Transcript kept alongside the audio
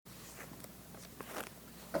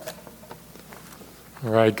All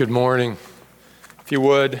right, good morning. If you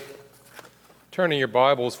would, turn in your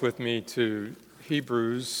Bibles with me to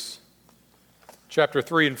Hebrews chapter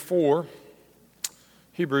 3 and 4.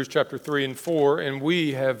 Hebrews chapter 3 and 4, and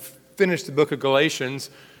we have finished the book of Galatians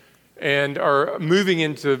and are moving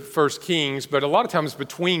into 1 Kings, but a lot of times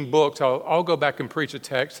between books, I'll go back and preach a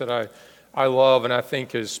text that I love and I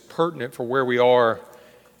think is pertinent for where we are.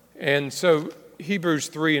 And so Hebrews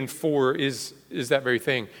 3 and 4 is that very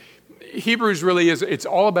thing. Hebrews really is, it's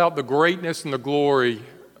all about the greatness and the glory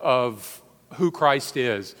of who Christ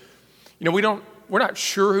is. You know, we're not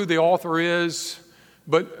sure who the author is,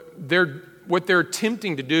 but what they're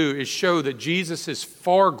attempting to do is show that Jesus is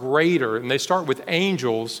far greater, and they start with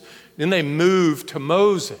angels, then they move to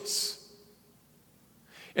Moses.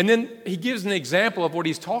 And then he gives an example of what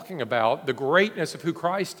he's talking about, the greatness of who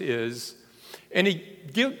Christ is, and he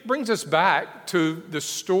brings us back to the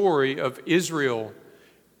story of Israel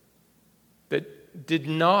that did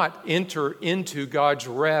not enter into God's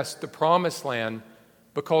rest, the promised land,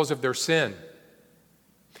 because of their sin.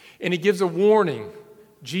 And he gives a warning.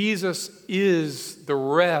 Jesus is the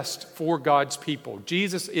rest for God's people.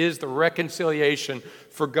 Jesus is the reconciliation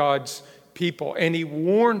for God's people. And he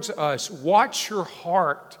warns us, watch your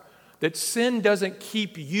heart, that sin doesn't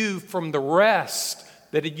keep you from the rest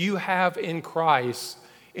that you have in Christ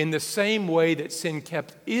in the same way that sin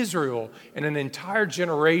kept Israel and an entire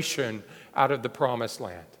generation out of the promised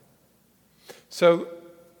land. So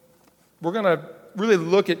we're going to really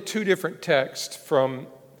look at two different texts from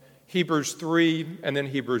Hebrews 3 and then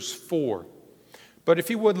Hebrews 4. But if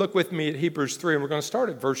you would look with me at Hebrews 3, and we're going to start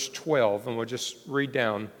at verse 12, and we'll just read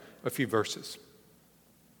down a few verses.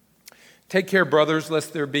 Take care, brothers,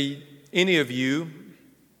 lest there be any of you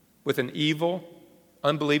with an evil,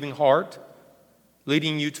 unbelieving heart,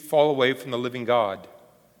 leading you to fall away from the living God.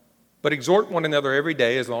 But exhort one another every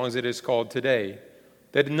day, as long as it is called today,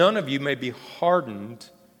 that none of you may be hardened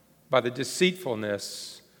by the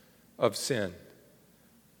deceitfulness of sin.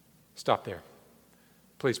 Stop there.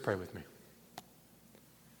 Please pray with me.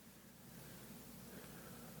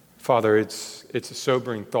 Father, it's a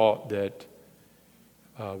sobering thought that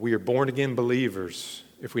we are born-again believers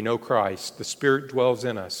if we know Christ. The Spirit dwells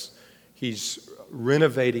in us. He's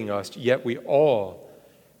renovating us, yet we all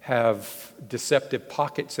have deceptive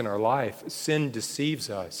pockets in our life. Sin deceives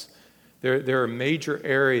us. There are major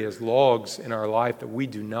areas, logs in our life that we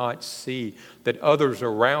do not see, that others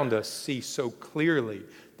around us see so clearly,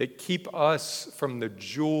 that keep us from the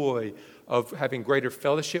joy of having greater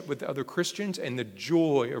fellowship with other Christians and the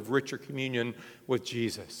joy of richer communion with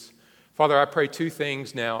Jesus. Father, I pray two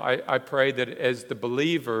things now. I pray that as the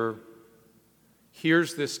believer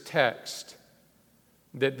hears this text,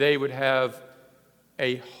 that they would have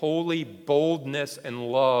a holy boldness and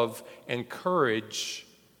love and courage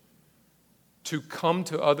to come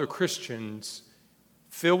to other Christians,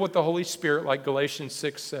 filled with the Holy Spirit, like Galatians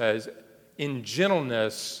 6 says, in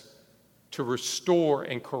gentleness to restore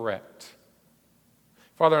and correct.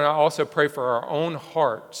 Father, and I also pray for our own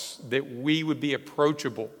hearts that we would be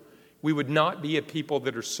approachable. We would not be a people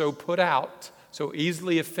that are so put out, so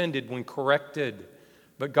easily offended when corrected.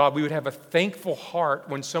 But God, we would have a thankful heart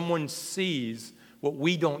when someone sees what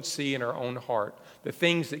we don't see in our own heart, the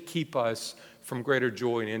things that keep us from greater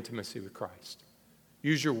joy and intimacy with Christ.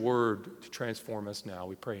 Use your word to transform us now.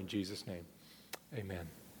 We pray in Jesus' name. Amen.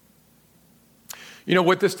 You know,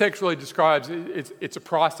 what this text really describes, it's a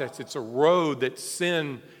process. It's a road that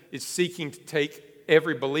sin is seeking to take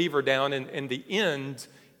every believer down, and the end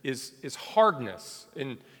is hardness.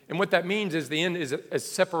 And what that means is the end is a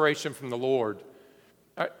separation from the Lord.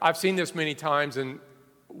 I've seen this many times, and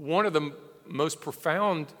one of the most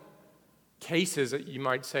profound cases that you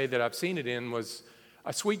might say that I've seen it in was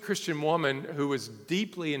a sweet Christian woman who was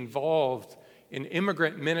deeply involved in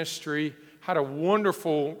immigrant ministry, had a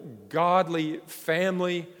wonderful, godly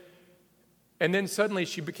family, and then suddenly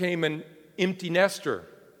she became an empty nester.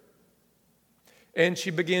 And she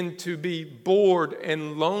began to be bored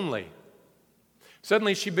and lonely.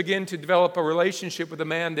 Suddenly she began to develop a relationship with a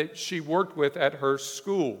man that she worked with at her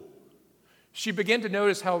school. She began to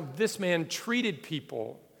notice how this man treated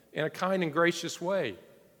people in a kind and gracious way,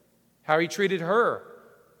 how he treated her.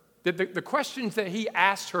 The questions that he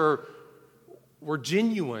asked her were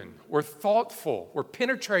genuine, were thoughtful, were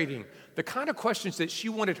penetrating, the kind of questions that she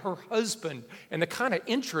wanted her husband and the kind of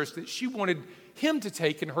interest that she wanted him to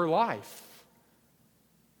take in her life.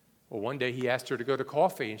 Well, one day he asked her to go to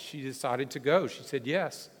coffee, and she decided to go. She said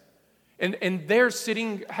yes. And they're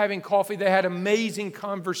sitting having coffee. They had amazing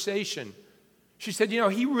conversation. She said,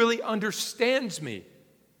 he really understands me.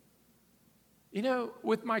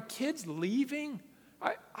 With my kids leaving,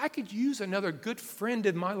 I could use another good friend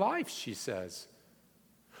in my life, she says.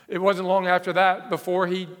 It wasn't long after that before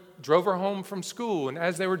he drove her home from school. And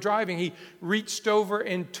as they were driving, he reached over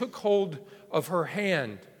and took hold of her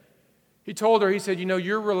hand. He told her, he said,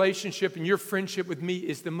 your relationship and your friendship with me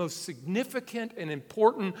is the most significant and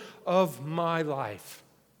important of my life.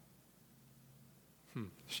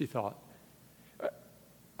 She thought,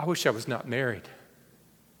 I wish I was not married.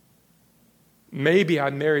 Maybe I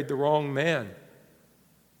married the wrong man.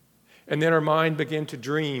 And then her mind began to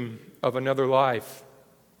dream of another life.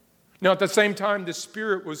 Now, at the same time, the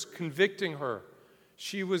Spirit was convicting her.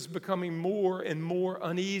 She was becoming more and more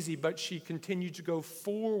uneasy, but she continued to go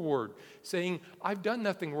forward, saying, I've done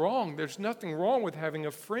nothing wrong. There's nothing wrong with having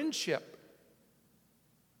a friendship.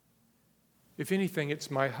 If anything, it's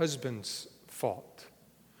my husband's fault.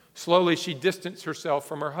 Slowly, she distanced herself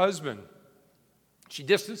from her husband. She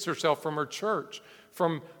distanced herself from her church,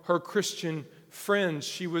 from her Christian friends.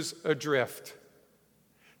 She was adrift.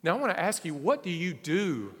 Now, I want to ask you, what do you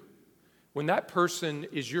do when that person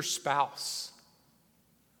is your spouse,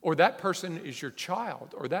 or that person is your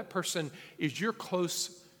child, or that person is your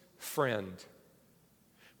close friend?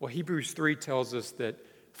 Well, Hebrews 3 tells us that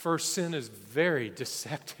first, sin is very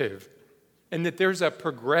deceptive, and that there's a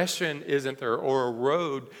progression, isn't there, or a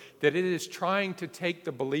road that it is trying to take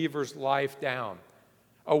the believer's life down,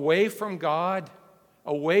 away from God,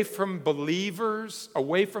 away from believers,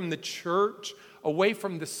 away from the church, away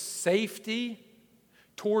from the safety,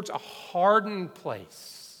 towards a hardened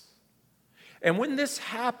place. And when this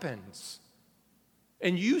happens,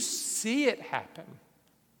 and you see it happen,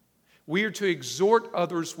 we are to exhort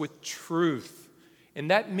others with truth.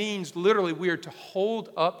 And that means literally we are to hold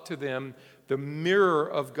up to them the mirror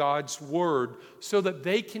of God's Word so that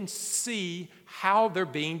they can see how they're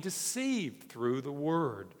being deceived through the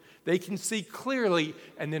Word. They can see clearly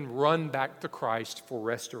and then run back to Christ for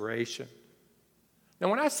restoration. Now,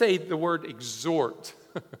 when I say the word exhort,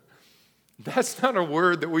 that's not a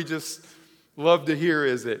word that we just love to hear,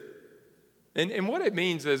 is it? And what it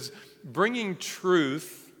means is bringing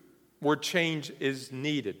truth where change is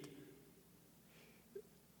needed.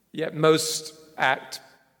 Yet most act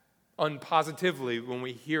unpositively when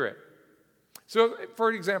we hear it. So,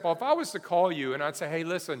 for example, if I was to call you and I'd say, hey,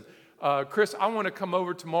 listen, Chris, I want to come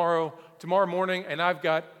over tomorrow morning, and I've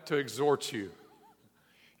got to exhort you.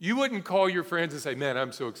 You wouldn't call your friends and say, man,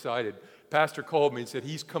 I'm so excited. Pastor called me and said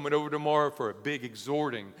he's coming over tomorrow for a big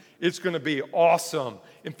exhorting. It's going to be awesome.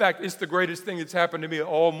 In fact, it's the greatest thing that's happened to me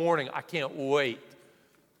all morning. I can't wait.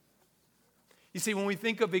 You see, when we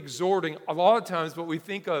think of exhorting, a lot of times what we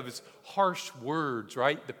think of is harsh words,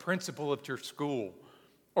 right? The principal of your school,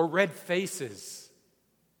 or red faces,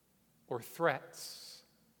 or threats.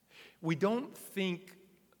 We don't think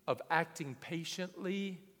of acting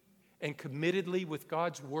patiently and committedly with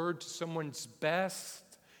God's word to someone's best,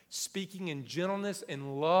 speaking in gentleness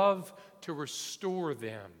and love to restore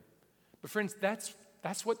them. But friends, that's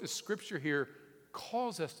what the scripture here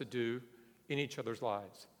calls us to do in each other's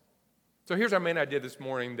lives. So here's our main idea this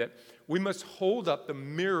morning, that we must hold up the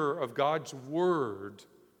mirror of God's word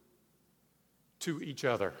to each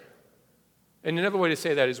other. And another way to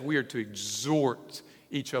say that is we are to exhort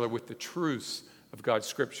each other with the truths of God's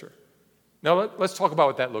scripture. Now, let's talk about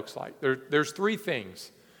what that looks like. There's three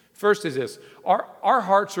things. First is this. Our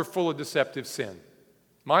hearts are full of deceptive sin.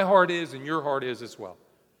 My heart is, and your heart is as well.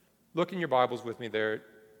 Look in your Bibles with me there at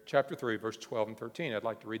chapter 3, verse 12 and 13. I'd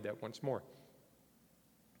like to read that once more.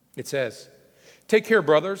 It says, "Take care,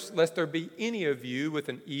 brothers, lest there be any of you with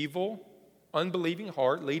an evil, unbelieving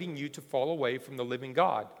heart leading you to fall away from the living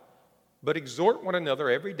God. But exhort one another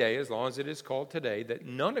every day, as long as it is called today, that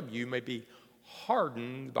none of you may be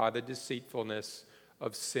hardened by the deceitfulness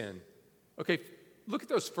of sin." Okay, look at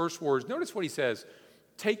those first words. Notice what he says.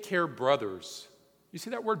 Take care, brothers. You see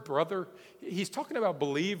that word brother? He's talking about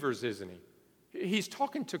believers, isn't he? He's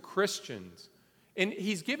talking to Christians. And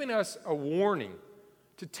he's giving us a warning.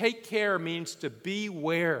 To take care means to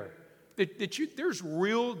beware. There's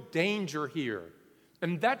real danger here.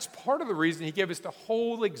 And that's part of the reason he gave us the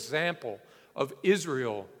whole example of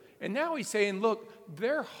Israel. And now he's saying, look,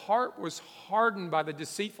 their heart was hardened by the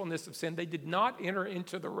deceitfulness of sin. They did not enter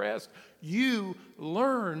into the rest. You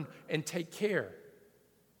learn and take care.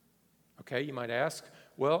 Okay, you might ask,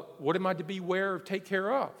 well, what am I to beware of, take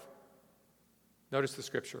care of? Notice the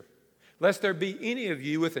scripture. Lest there be any of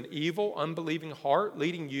you with an evil, unbelieving heart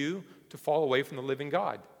leading you to fall away from the living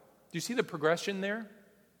God. Do you see the progression there?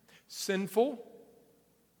 Sinful,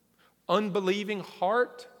 unbelieving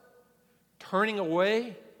heart, turning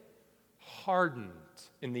away, hardened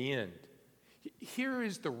in the end. Here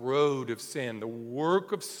is the road of sin, the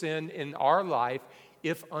work of sin in our life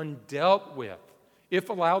if undealt with, if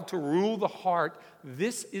allowed to rule the heart,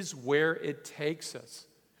 this is where it takes us.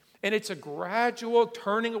 And it's a gradual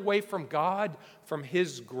turning away from God, from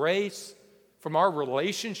His grace, from our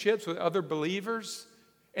relationships with other believers.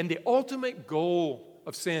 And the ultimate goal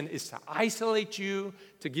of sin is to isolate you,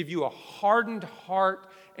 to give you a hardened heart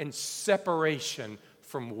and separation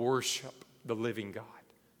from worship the living God.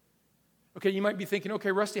 Okay, you might be thinking,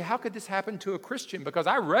 okay, Rusty, how could this happen to a Christian? Because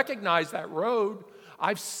I recognize that road.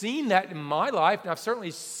 I've seen that in my life, and I've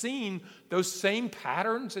certainly seen those same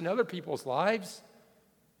patterns in other people's lives.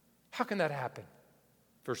 How can that happen?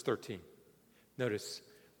 Verse 13. Notice,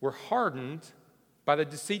 we're hardened by the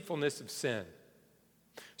deceitfulness of sin.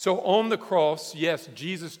 So on the cross, yes,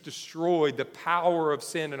 Jesus destroyed the power of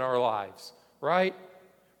sin in our lives, right?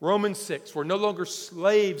 Romans 6, we're no longer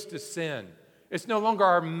slaves to sin. It's no longer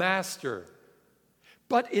our master.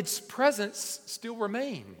 But its presence still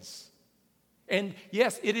remains. And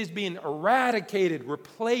yes, it is being eradicated,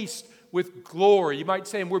 replaced with glory. You might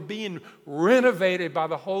say, and we're being renovated by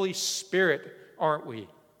the Holy Spirit, aren't we?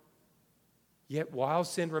 Yet while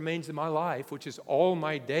sin remains in my life, which is all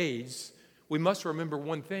my days, we must remember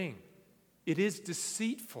one thing. It is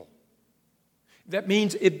deceitful. That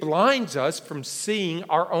means it blinds us from seeing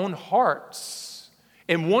our own hearts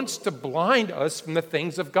and wants to blind us from the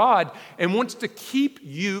things of God and wants to keep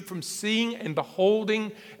you from seeing and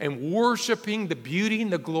beholding and worshiping the beauty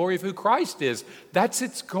and the glory of who Christ is. That's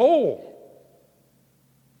its goal.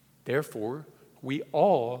 Therefore, we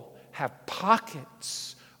all have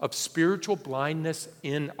pockets of spiritual blindness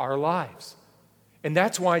in our lives. And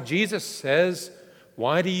that's why Jesus says,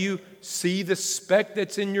 why do you see the speck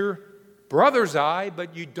that's in your brother's eye,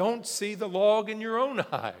 but you don't see the log in your own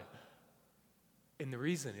eye? And the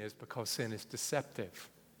reason is because sin is deceptive.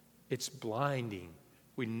 It's blinding.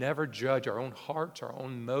 We never judge our own hearts, our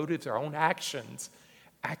own motives, our own actions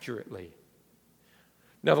accurately.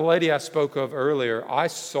 Now, the lady I spoke of earlier, I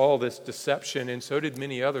saw this deception, and so did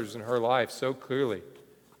many others in her life so clearly.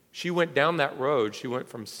 She went down that road. She went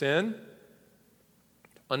from sin,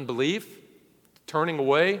 unbelief, turning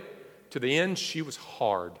away, to the end, she was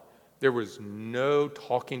hard. There was no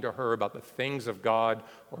talking to her about the things of God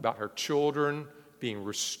or about her children being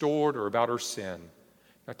restored or about her sin.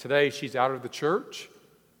 Now today she's out of the church.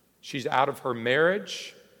 She's out of her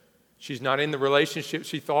marriage. She's not in the relationship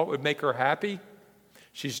she thought would make her happy.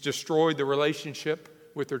 She's destroyed the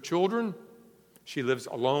relationship with her children. She lives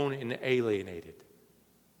alone and alienated.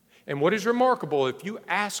 And what is remarkable, if you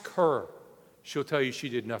ask her, she'll tell you she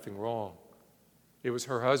did nothing wrong. It was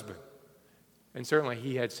her husband. And certainly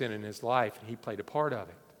he had sin in his life and he played a part of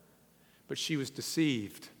it. But she was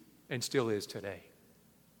deceived and still is today.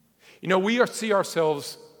 You know, we see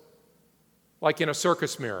ourselves like in a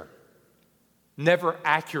circus mirror. Never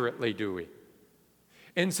accurately, do we?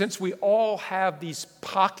 And since we all have these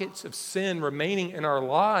pockets of sin remaining in our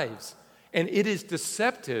lives, and it is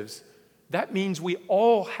deceptive, that means we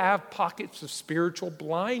all have pockets of spiritual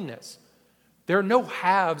blindness. There are no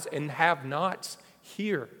haves and have-nots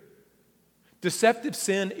here. Deceptive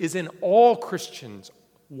sin is in all Christians,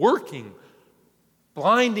 working,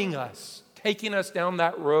 blinding us, taking us down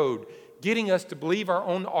that road, getting us to believe our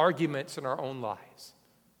own arguments and our own lies.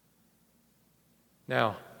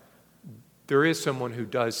 Now, there is someone who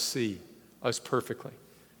does see us perfectly.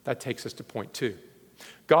 That takes us to point 2.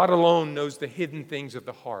 God alone knows the hidden things of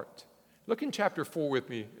the heart. Look in chapter 4 with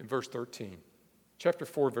me in verse 13. Chapter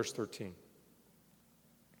 4, verse 13.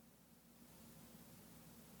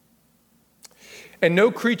 And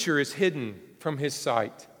no creature is hidden from his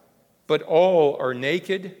sight, but all are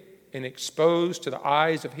naked and exposed to the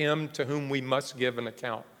eyes of him to whom we must give an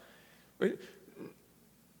account.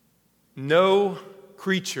 No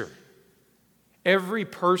creature, every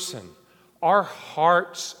person, our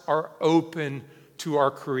hearts are open to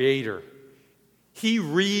our Creator. He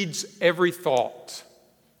reads every thought.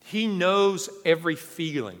 He knows every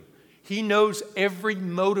feeling. He knows every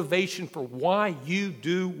motivation for why you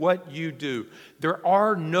do what you do. There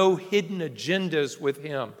are no hidden agendas with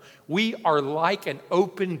Him. We are like an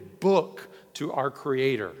open book to our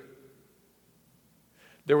Creator.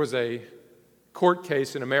 There was a court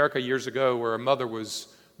case in America years ago where a mother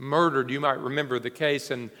was murdered. You might remember the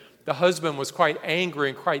case, and the husband was quite angry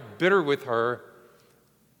and quite bitter with her,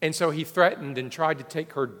 and so he threatened and tried to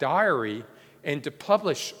take her diary and to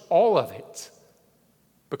publish all of it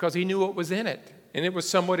because he knew what was in it, and it was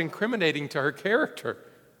somewhat incriminating to her character.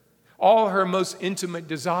 All her most intimate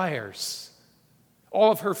desires,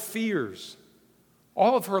 all of her fears,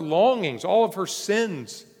 all of her longings, all of her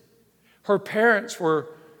sins. Her parents were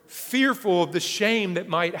fearful of the shame that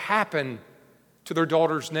might happen to their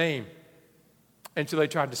daughter's name. And so they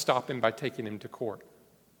tried to stop him by taking him to court.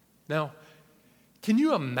 Now, can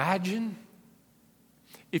you imagine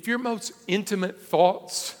if your most intimate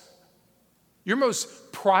thoughts, your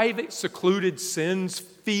most private, secluded sins,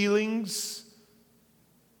 feelings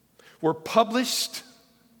were published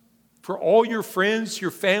for all your friends,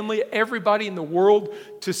 your family, everybody in the world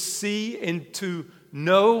to see and to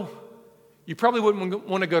know? You probably wouldn't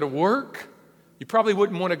want to go to work. You probably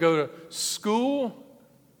wouldn't want to go to school.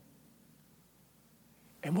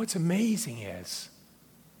 And what's amazing is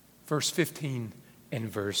verse 15 and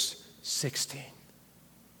verse 16.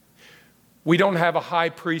 We don't have a high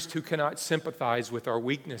priest who cannot sympathize with our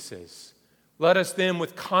weaknesses. Let us then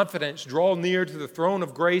with confidence draw near to the throne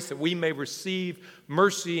of grace that we may receive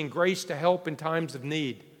mercy and grace to help in times of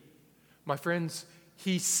need. My friends,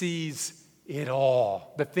 he sees it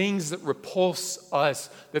all. The things that repulse us,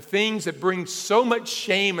 the things that bring so much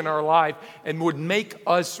shame in our life and would make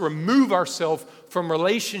us remove ourselves from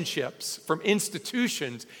relationships, from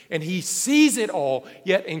institutions. And he sees it all.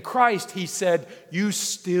 Yet in Christ, he said, you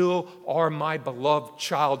still are my beloved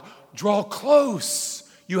child. Draw close.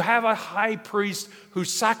 You have a high priest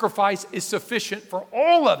whose sacrifice is sufficient for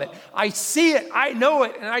all of it. I see it, I know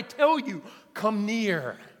it, and I tell you, come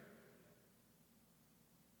near.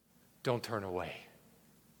 Don't turn away.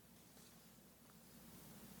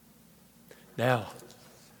 Now,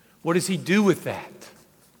 what does he do with that?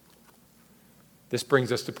 This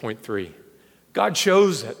brings us to point 3. God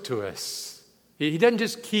shows it to us. He doesn't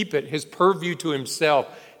just keep it, his purview to himself.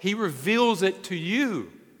 He reveals it to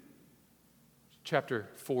you. Chapter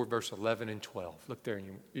 4, verse 11 and 12. Look there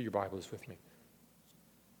in your Bibles with me.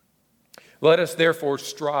 Let us therefore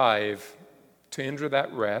strive to enter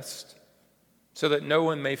that rest, so that no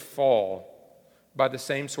one may fall by the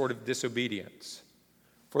same sort of disobedience.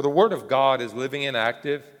 For the word of God is living and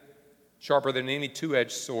active, sharper than any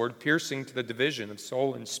two-edged sword, piercing to the division of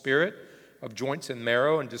soul and spirit, of joints and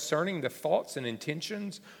marrow, and discerning the thoughts and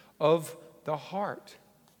intentions of the heart.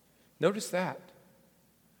 Notice that.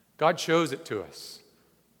 God shows it to us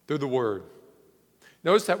through the word.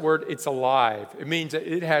 Notice that word, it's alive. It means that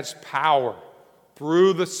it has power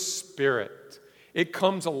through the Spirit. It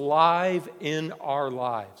comes alive in our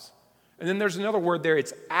lives. And then there's another word there,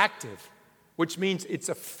 it's active, which means it's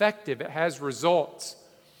effective, it has results.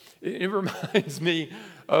 It reminds me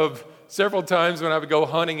of several times when I would go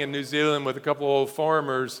hunting in New Zealand with a couple of old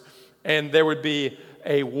farmers, and there would be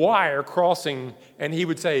a wire crossing, and he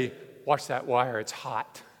would say, watch that wire, it's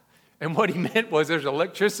hot. And what he meant was there's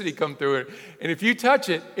electricity come through it, and if you touch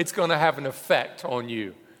it, it's going to have an effect on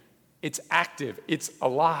you. It's active, it's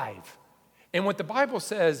alive. And what the Bible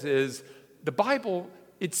says is the Bible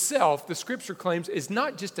itself, the Scripture claims, is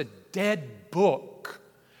not just a dead book,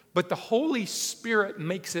 but the Holy Spirit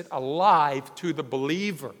makes it alive to the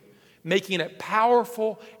believer, making it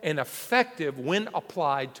powerful and effective when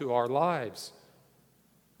applied to our lives.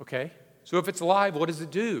 Okay? So if it's alive, what does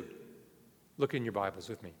it do? Look in your Bibles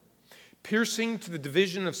with me. Piercing to the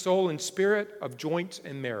division of soul and spirit, of joints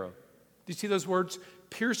and marrow. Do you see those words?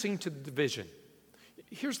 Piercing to the division.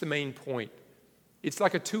 Here's the main point. It's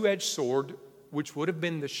like a two-edged sword, which would have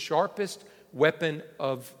been the sharpest weapon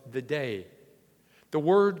of the day. The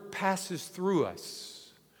word passes through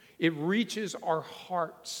us. It reaches our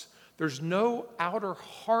hearts. There's no outer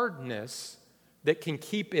hardness that can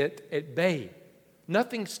keep it at bay.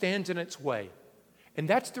 Nothing stands in its way. And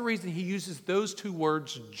that's the reason he uses those two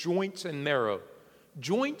words, joints and marrow.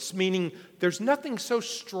 Joints meaning there's nothing so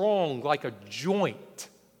strong like a joint.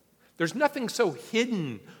 There's nothing so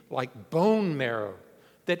hidden like bone marrow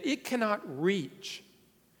that it cannot reach.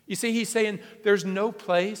 You see, he's saying there's no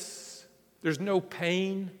place, there's no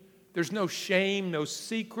pain, there's no shame, no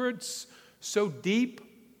secrets so deep,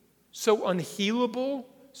 so unhealable,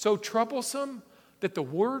 so troublesome that the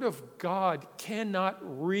Word of God cannot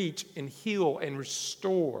reach and heal and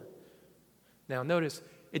restore. Now notice,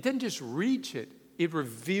 it doesn't just reach it, it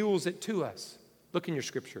reveals it to us. Look in your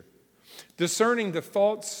Scripture. Discerning the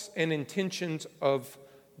thoughts and intentions of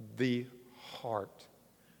the heart.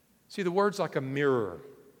 See, the word's like a mirror.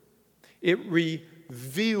 It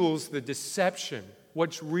reveals the deception,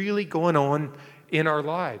 what's really going on in our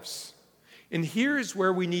lives. And here's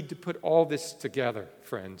where we need to put all this together,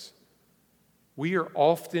 friends. We are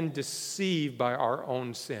often deceived by our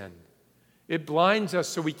own sin. It blinds us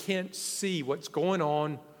so we can't see what's going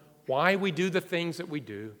on, why we do the things that we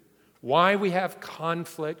do, why we have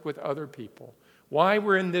conflict with other people, why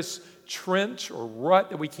we're in this trench or rut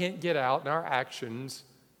that we can't get out in our actions.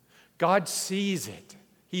 God sees it.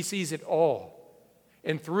 He sees it all.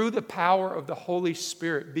 And through the power of the Holy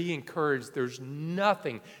Spirit, be encouraged. There's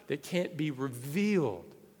nothing that can't be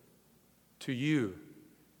revealed to you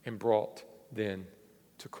and brought then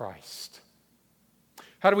to Christ.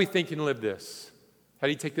 How do we think and live this? How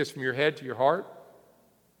do you take this from your head to your heart?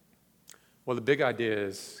 Well, the big idea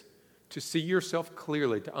is to see yourself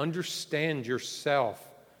clearly, to understand yourself,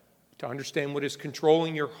 to understand what is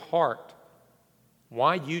controlling your heart,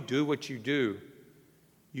 why you do what you do.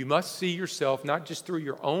 You must see yourself not just through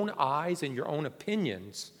your own eyes and your own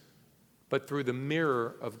opinions, but through the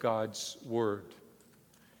mirror of God's Word.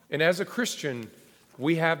 And as a Christian,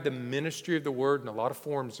 we have the ministry of the Word in a lot of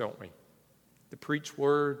forms, don't we? The preach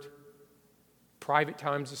Word, private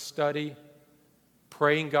times of study,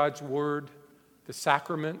 praying God's Word, the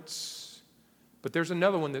sacraments. But there's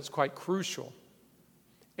another one that's quite crucial,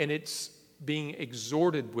 and it's being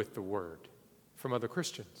exhorted with the Word from other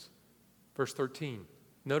Christians. Verse 13,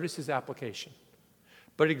 notice his application.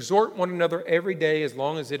 But exhort one another every day as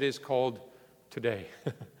long as it is called today.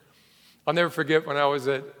 I'll never forget when I was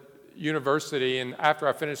at university, and after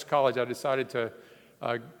I finished college, I decided to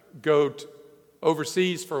go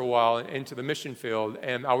overseas for a while into the mission field,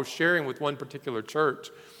 and I was sharing with one particular church,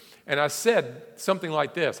 and I said something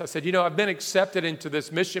like this. I said, I've been accepted into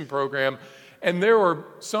this mission program, and there were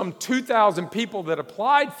some 2,000 people that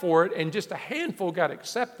applied for it, and just a handful got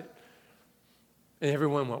accepted. And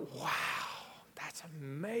everyone went, wow, that's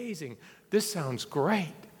amazing. This sounds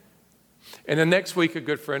great. And the next week, a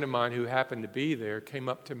good friend of mine who happened to be there came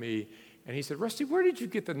up to me, and he said, Rusty, where did you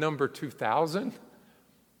get the number 2,000?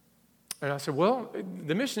 And I said, well,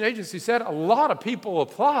 the mission agency said a lot of people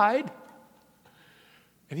applied.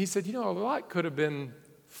 And he said, a lot could have been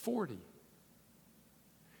 40.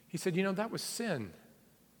 He said, that was sin.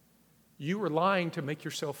 You were lying to make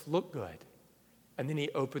yourself look good. And then he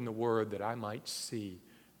opened the Word that I might see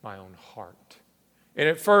my own heart. And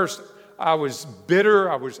at first, I was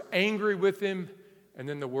bitter, I was angry with him, and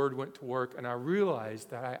then the Word went to work, and I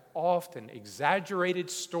realized that I often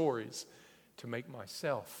exaggerated stories to make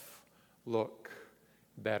myself look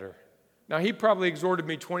better. Now, he probably exhorted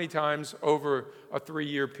me 20 times over a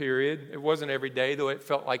 3-year period. It wasn't every day, though it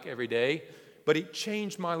felt like every day, but it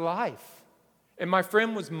changed my life. And my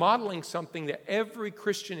friend was modeling something that every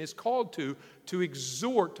Christian is called to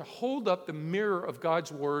exhort, to hold up the mirror of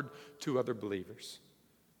God's Word to other believers.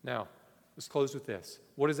 Now, let's close with this.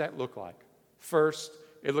 What does that look like? First,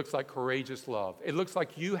 it looks like courageous love. It looks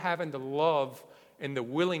like you having the love and the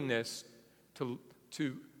willingness to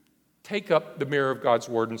take up the mirror of God's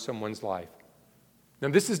Word in someone's life. Now,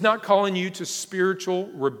 this is not calling you to spiritual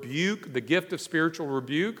rebuke, the gift of spiritual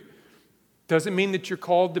rebuke. Doesn't mean that you're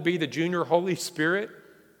called to be the junior Holy Spirit.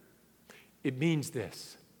 It means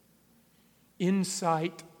this: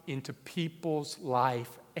 insight into people's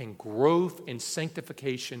life and growth and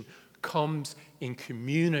sanctification comes in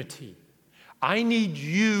community. I need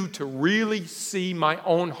you to really see my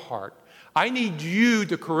own heart. I need you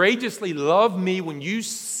to courageously love me when you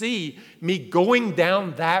see me going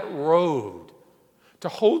down that road, to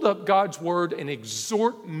hold up God's Word and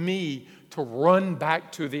exhort me to run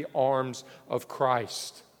back to the arms of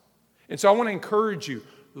Christ. And so I want to encourage you,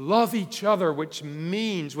 love each other, which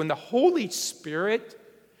means when the Holy Spirit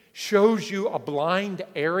shows you a blind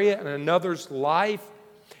area in another's life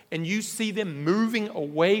and you see them moving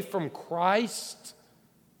away from Christ,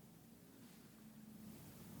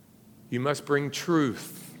 you must bring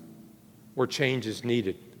truth where change is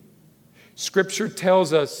needed. Scripture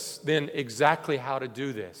tells us then exactly how to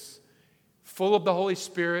do this, full of the Holy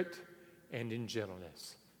Spirit and in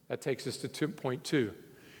gentleness. That takes us to point 2.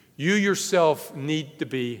 You yourself need to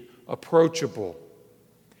be approachable.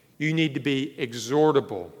 You need to be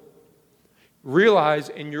exhortable. Realize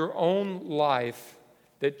in your own life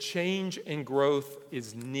that change and growth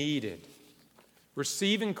is needed.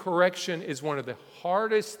 Receiving correction is one of the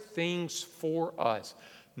hardest things for us.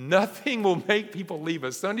 Nothing will make people leave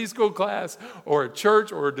a Sunday school class or a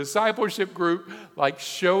church or a discipleship group like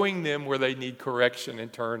showing them where they need correction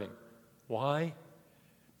and turning. Why?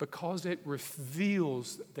 Because it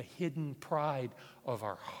reveals the hidden pride of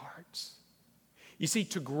our hearts. You see,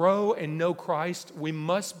 to grow and know Christ, we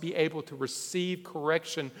must be able to receive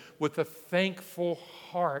correction with a thankful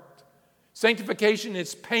heart. Sanctification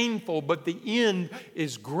is painful, but the end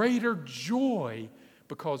is greater joy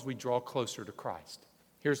because we draw closer to Christ.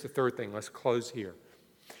 Here's the third thing. Let's close here.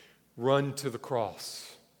 Run to the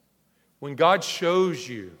cross. When God shows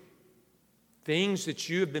you things that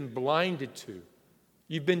you have been blinded to,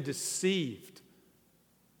 you've been deceived,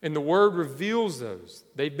 and the Word reveals those.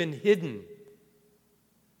 They've been hidden.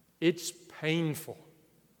 It's painful.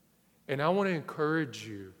 And I want to encourage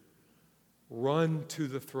you, run to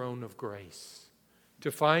the throne of grace.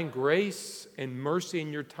 To find grace and mercy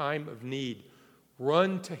in your time of need,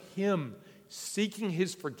 run to Him. seeking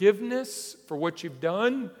His forgiveness for what you've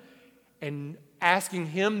done and asking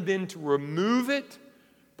Him then to remove it,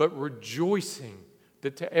 but rejoicing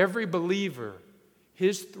that to every believer,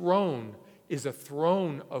 His throne is a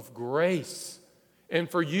throne of grace. And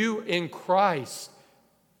for you in Christ,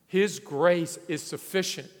 His grace is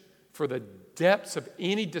sufficient for the depths of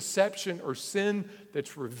any deception or sin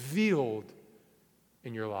that's revealed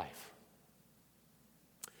in your life.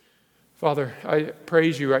 Father, I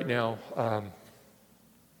praise you right now.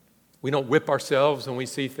 We don't whip ourselves when we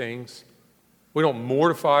see things. We don't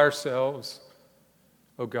mortify ourselves.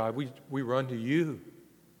 Oh God, we run to you.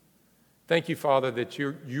 Thank you, Father, that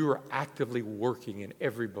you are actively working in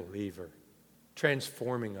every believer,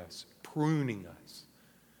 transforming us, pruning us.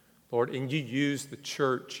 Lord, and you use the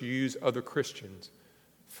church, you use other Christians.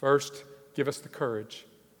 First, give us the courage.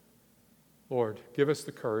 Lord, give us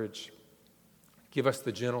the courage. Give us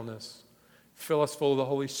the gentleness. Fill us full of the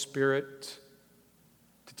Holy Spirit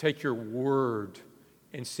to take your word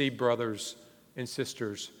and see brothers and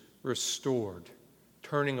sisters restored,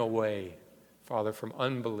 turning away, Father, from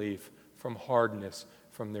unbelief, from hardness,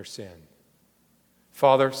 from their sin.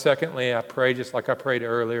 Father, secondly, I pray, just like I prayed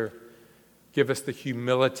earlier, give us the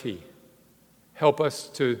humility. Help us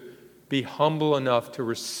to be humble enough to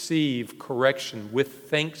receive correction with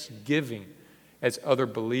thanksgiving as other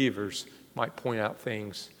believers might point out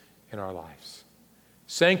things in our lives.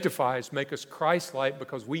 Sanctify us, make us Christ-like,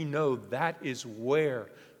 because we know that is where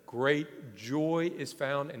great joy is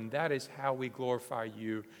found, and that is how we glorify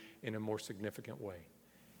you in a more significant way.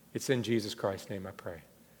 It's in Jesus Christ's name I pray.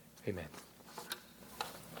 Amen.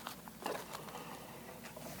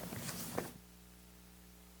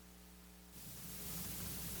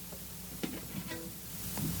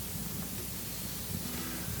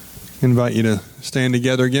 I invite you to stand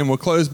together again. We'll close